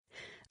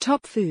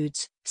Top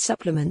foods,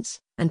 supplements,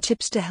 and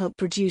tips to help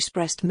produce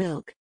breast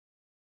milk.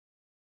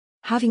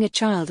 Having a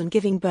child and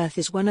giving birth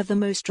is one of the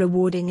most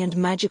rewarding and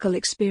magical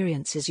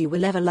experiences you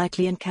will ever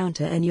likely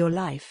encounter in your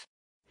life.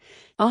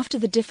 After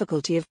the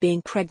difficulty of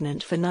being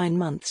pregnant for 9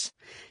 months,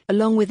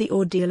 along with the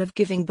ordeal of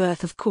giving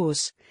birth of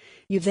course,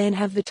 you then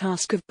have the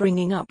task of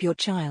bringing up your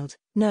child,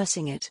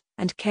 nursing it,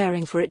 and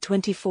caring for it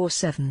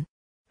 24/7.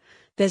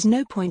 There's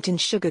no point in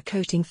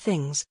sugarcoating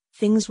things,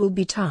 things will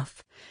be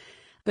tough.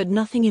 But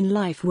nothing in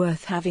life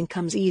worth having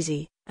comes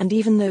easy, and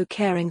even though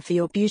caring for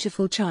your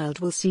beautiful child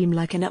will seem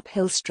like an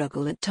uphill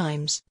struggle at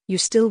times, you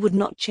still would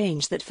not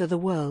change that for the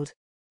world.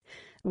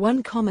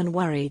 One common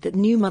worry that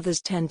new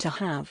mothers tend to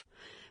have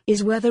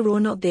is whether or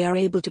not they are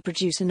able to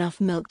produce enough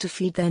milk to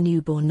feed their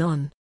newborn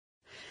on.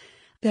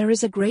 There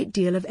is a great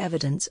deal of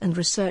evidence and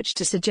research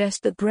to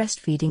suggest that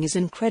breastfeeding is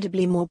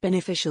incredibly more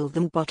beneficial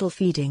than bottle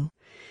feeding,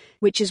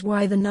 which is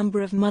why the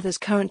number of mothers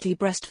currently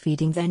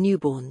breastfeeding their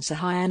newborns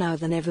are higher now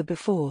than ever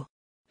before.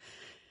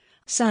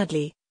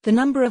 Sadly, the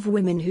number of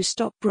women who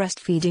stop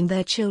breastfeeding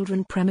their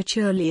children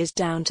prematurely is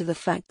down to the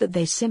fact that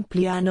they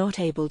simply are not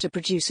able to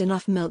produce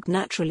enough milk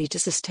naturally to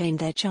sustain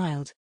their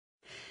child.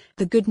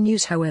 The good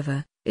news,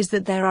 however, is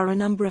that there are a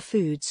number of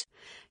foods,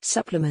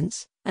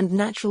 supplements, and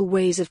natural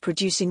ways of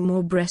producing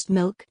more breast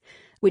milk,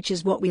 which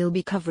is what we'll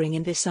be covering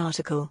in this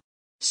article.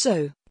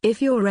 So,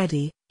 if you're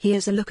ready,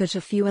 here's a look at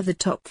a few of the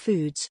top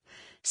foods,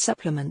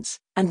 supplements,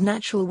 and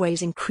natural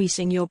ways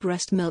increasing your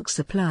breast milk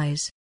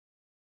supplies.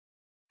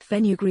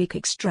 Fenugreek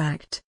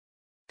extract.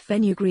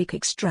 Fenugreek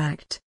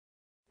extract.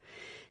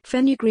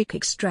 Fenugreek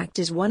extract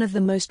is one of the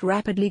most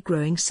rapidly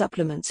growing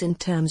supplements in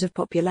terms of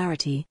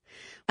popularity,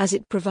 as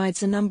it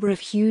provides a number of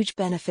huge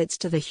benefits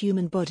to the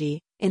human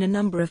body, in a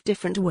number of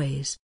different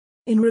ways.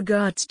 In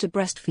regards to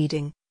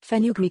breastfeeding,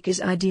 fenugreek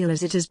is ideal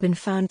as it has been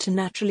found to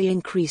naturally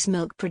increase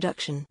milk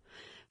production.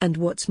 And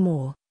what's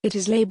more, it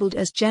is labeled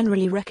as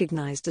generally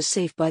recognized as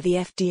safe by the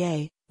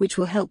FDA, which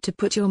will help to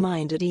put your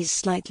mind at ease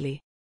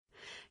slightly.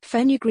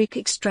 Fenugreek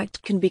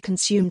extract can be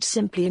consumed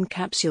simply in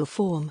capsule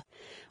form,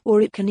 or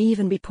it can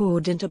even be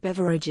poured into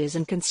beverages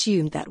and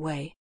consumed that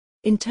way.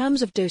 In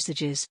terms of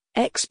dosages,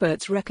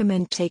 experts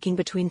recommend taking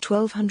between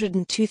 1,200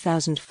 and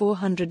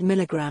 2,400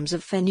 milligrams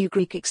of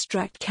fenugreek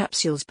extract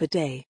capsules per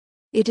day.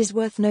 It is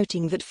worth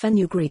noting that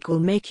fenugreek will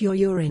make your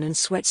urine and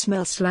sweat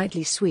smell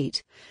slightly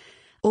sweet,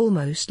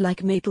 almost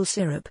like maple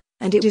syrup,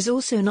 and it is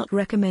also not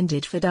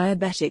recommended for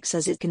diabetics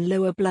as it can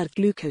lower blood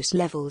glucose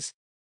levels.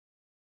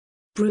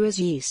 Brewer's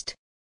yeast.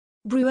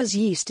 Brewer's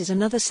yeast is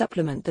another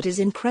supplement that is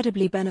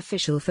incredibly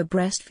beneficial for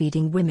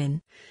breastfeeding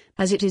women,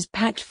 as it is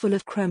packed full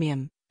of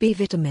chromium, B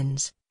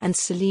vitamins, and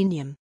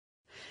selenium.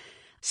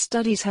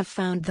 Studies have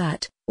found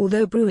that,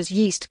 although brewer's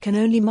yeast can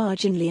only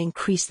marginally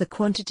increase the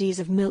quantities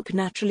of milk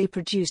naturally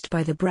produced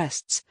by the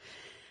breasts,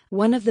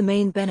 one of the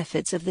main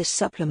benefits of this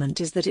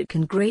supplement is that it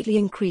can greatly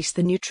increase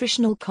the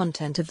nutritional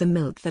content of the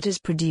milk that is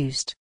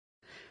produced.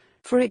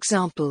 For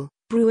example,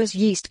 brewer's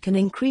yeast can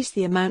increase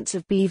the amounts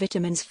of B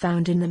vitamins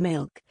found in the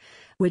milk,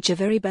 which are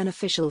very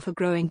beneficial for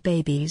growing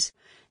babies,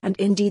 and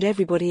indeed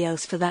everybody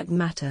else for that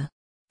matter.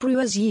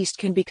 Brewer's yeast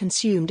can be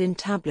consumed in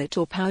tablet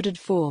or powdered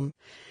form,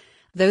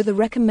 though the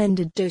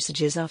recommended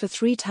dosages are for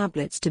 3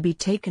 tablets to be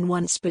taken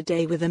once per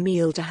day with a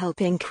meal to help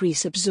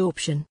increase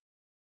absorption.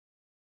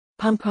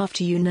 Pump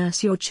after you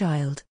nurse your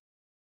child.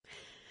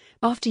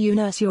 After you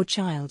nurse your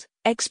child,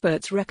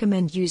 experts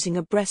recommend using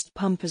a breast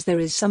pump as there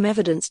is some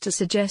evidence to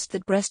suggest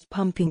that breast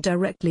pumping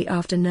directly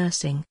after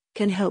nursing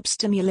can help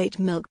stimulate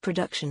milk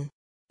production.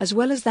 As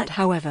well as that,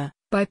 however,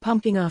 by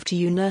pumping after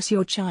you nurse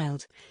your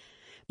child,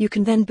 you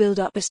can then build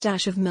up a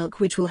stash of milk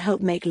which will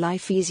help make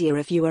life easier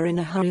if you are in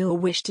a hurry or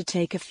wish to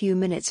take a few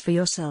minutes for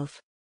yourself.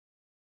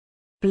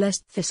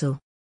 Blessed thistle.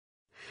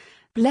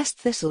 Blessed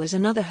thistle is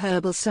another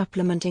herbal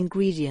supplement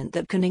ingredient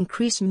that can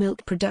increase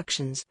milk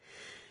productions,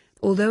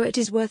 although it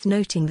is worth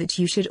noting that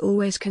you should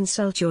always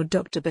consult your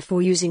doctor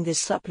before using this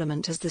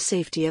supplement as the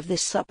safety of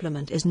this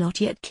supplement is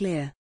not yet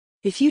clear.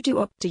 If you do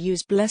opt to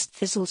use blessed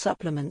thistle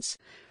supplements,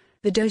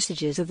 the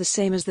dosages are the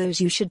same as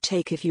those you should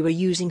take if you were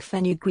using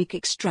fenugreek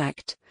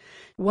extract,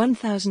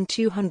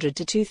 1,200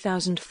 to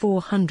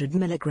 2,400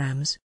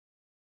 milligrams.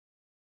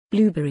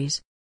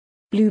 Blueberries.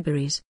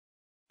 Blueberries.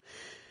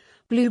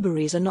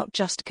 Blueberries are not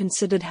just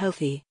considered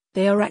healthy,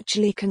 they are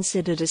actually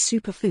considered as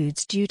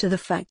superfoods due to the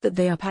fact that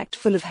they are packed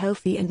full of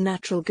healthy and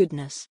natural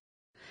goodness.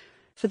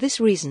 For this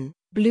reason,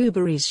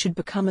 blueberries should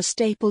become a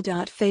staple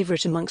diet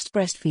favorite amongst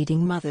breastfeeding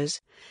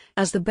mothers,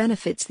 as the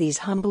benefits these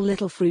humble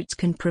little fruits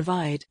can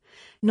provide,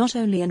 not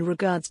only in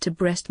regards to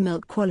breast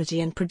milk quality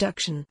and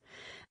production,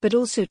 but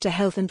also to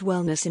health and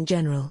wellness in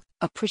general,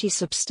 are pretty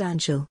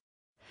substantial.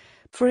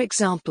 For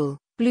example,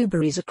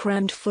 blueberries are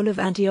crammed full of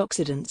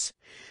antioxidants,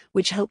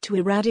 which help to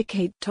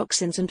eradicate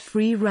toxins and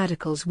free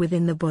radicals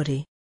within the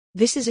body.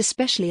 This is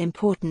especially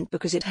important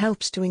because it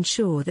helps to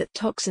ensure that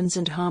toxins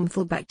and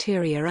harmful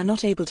bacteria are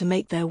not able to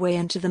make their way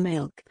into the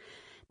milk,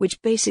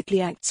 which basically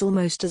acts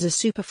almost as a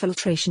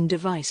superfiltration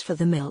device for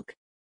the milk.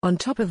 On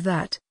top of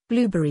that,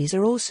 blueberries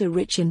are also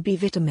rich in B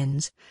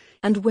vitamins,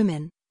 and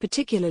women,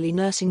 particularly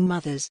nursing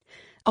mothers,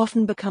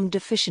 often become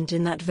deficient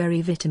in that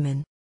very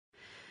vitamin.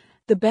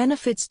 The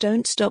benefits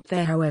don't stop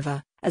there,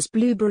 however, as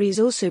blueberries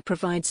also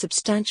provide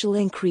substantial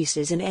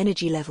increases in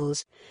energy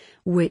levels,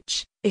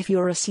 which, if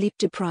you're a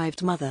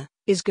sleep-deprived mother,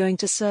 is going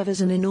to serve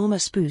as an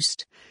enormous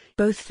boost,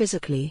 both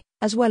physically,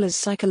 as well as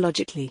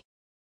psychologically.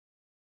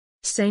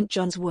 St.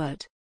 John's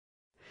wort.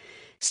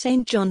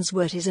 St. John's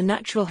wort is a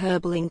natural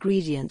herbal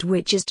ingredient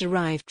which is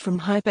derived from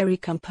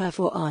Hypericum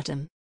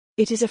perforatum.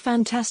 It is a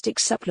fantastic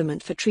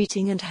supplement for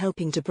treating and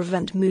helping to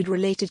prevent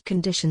mood-related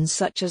conditions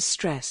such as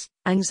stress,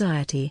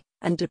 anxiety,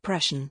 and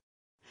depression.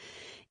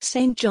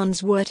 St.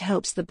 John's wort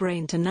helps the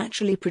brain to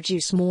naturally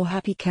produce more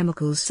happy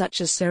chemicals such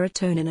as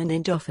serotonin and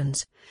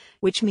endorphins,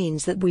 which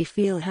means that we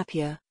feel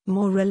happier,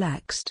 more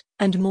relaxed,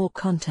 and more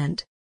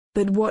content.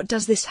 But what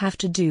does this have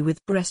to do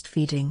with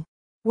breastfeeding?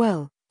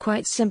 Well,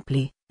 quite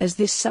simply, as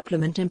this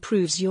supplement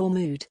improves your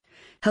mood,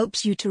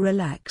 helps you to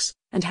relax,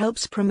 and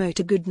helps promote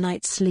a good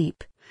night's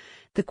sleep,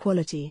 the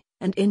quality,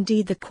 and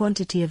indeed the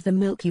quantity of the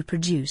milk you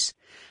produce,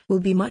 will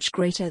be much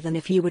greater than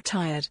if you were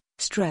tired,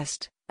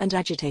 stressed, and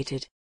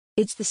agitated.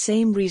 It's the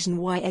same reason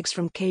why eggs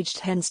from caged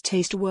hens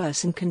taste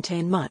worse and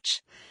contain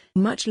much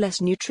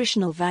less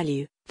nutritional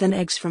value than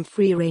eggs from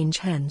free-range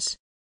hens.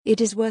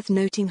 It is worth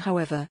noting,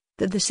 however,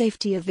 that the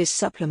safety of this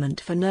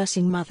supplement for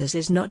nursing mothers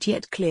is not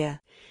yet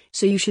clear,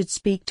 so you should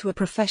speak to a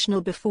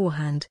professional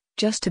beforehand,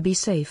 just to be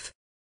safe.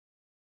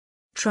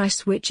 Try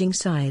switching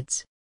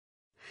sides.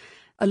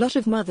 A lot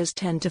of mothers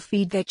tend to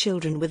feed their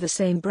children with the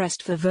same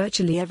breast for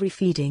virtually every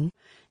feeding,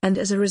 and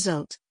as a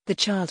result, the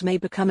child may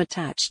become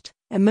attached,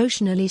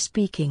 emotionally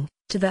speaking,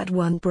 to that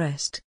one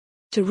breast.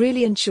 To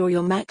really ensure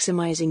you're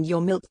maximizing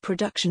your milk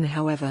production,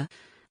 however,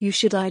 you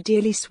should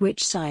ideally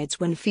switch sides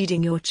when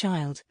feeding your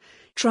child,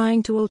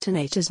 trying to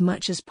alternate as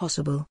much as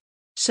possible.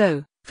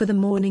 So, for the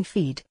morning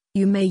feed,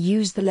 you may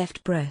use the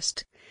left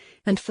breast,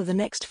 and for the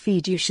next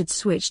feed you should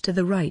switch to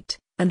the right,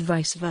 and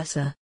vice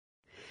versa.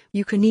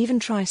 You can even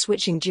try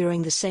switching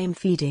during the same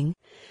feeding,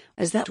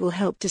 as that will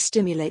help to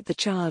stimulate the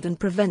child and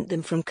prevent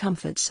them from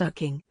comfort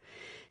sucking,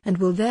 and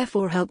will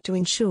therefore help to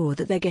ensure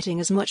that they're getting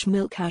as much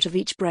milk out of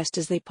each breast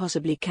as they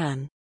possibly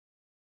can.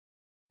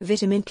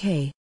 Vitamin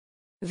K.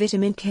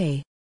 Vitamin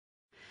K.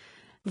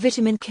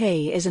 Vitamin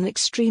K is an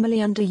extremely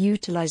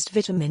underutilized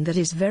vitamin that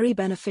is very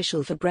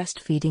beneficial for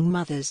breastfeeding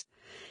mothers.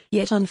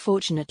 Yet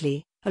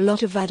unfortunately, a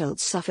lot of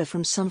adults suffer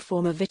from some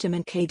form of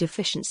vitamin K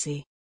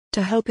deficiency.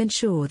 To help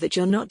ensure that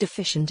you're not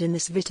deficient in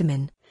this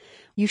vitamin,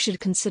 you should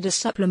consider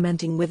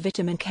supplementing with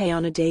vitamin K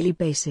on a daily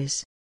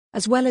basis.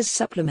 As well as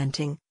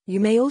supplementing, you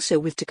may also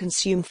wish to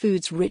consume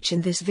foods rich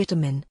in this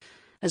vitamin,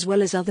 as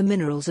well as other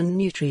minerals and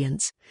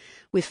nutrients,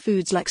 with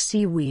foods like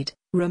seaweed,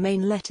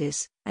 romaine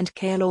lettuce, and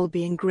kale all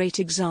being great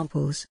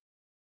examples.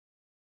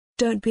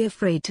 Don't be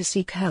afraid to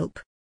seek help.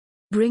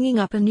 Bringing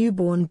up a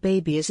newborn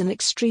baby is an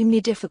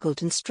extremely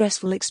difficult and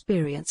stressful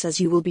experience, as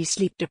you will be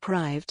sleep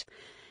deprived.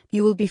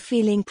 You will be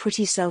feeling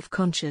pretty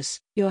self-conscious,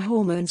 your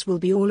hormones will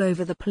be all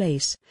over the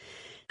place,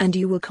 and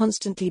you will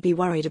constantly be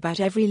worried about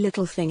every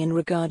little thing in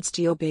regards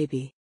to your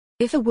baby.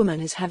 If a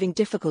woman is having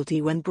difficulty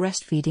when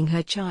breastfeeding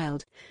her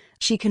child,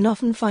 she can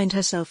often find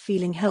herself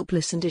feeling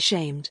helpless and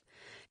ashamed,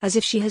 as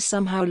if she has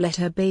somehow let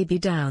her baby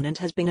down and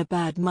has been a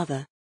bad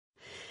mother.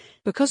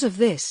 Because of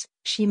this,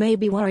 she may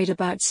be worried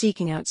about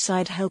seeking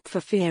outside help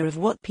for fear of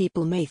what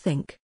people may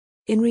think.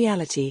 In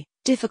reality,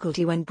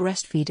 difficulty when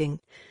breastfeeding,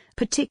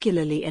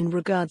 particularly in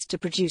regards to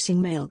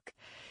producing milk,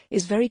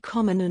 is very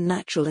common and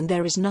natural, and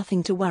there is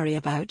nothing to worry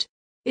about.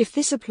 If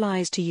this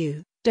applies to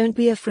you, don't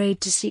be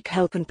afraid to seek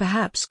help and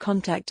perhaps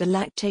contact a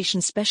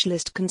lactation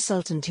specialist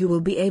consultant who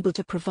will be able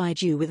to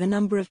provide you with a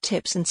number of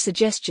tips and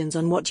suggestions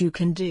on what you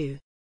can do.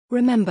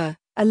 Remember,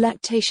 a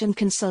lactation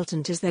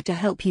consultant is there to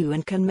help you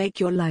and can make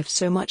your life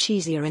so much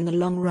easier in the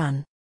long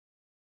run.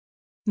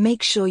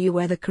 Make sure you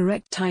wear the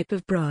correct type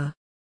of bra.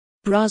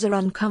 Bras are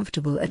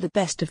uncomfortable at the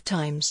best of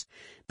times,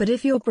 but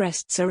if your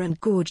breasts are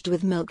engorged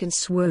with milk and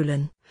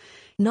swollen,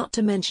 not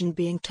to mention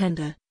being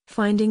tender,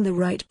 finding the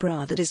right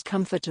bra that is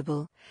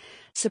comfortable,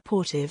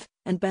 supportive,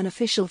 and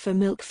beneficial for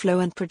milk flow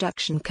and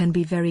production can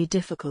be very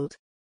difficult.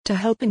 To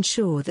help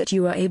ensure that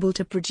you are able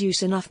to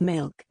produce enough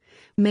milk,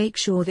 make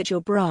sure that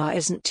your bra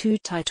isn't too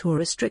tight or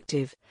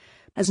restrictive,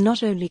 as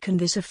not only can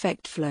this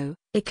affect flow,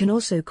 it can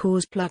also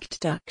cause plugged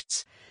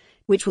ducts,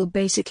 which will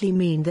basically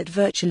mean that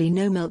virtually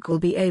no milk will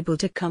be able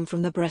to come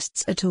from the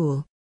breasts at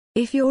all.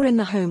 If you're in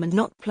the home and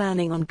not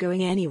planning on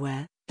going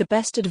anywhere, the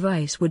best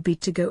advice would be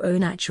to go au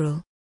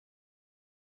natural.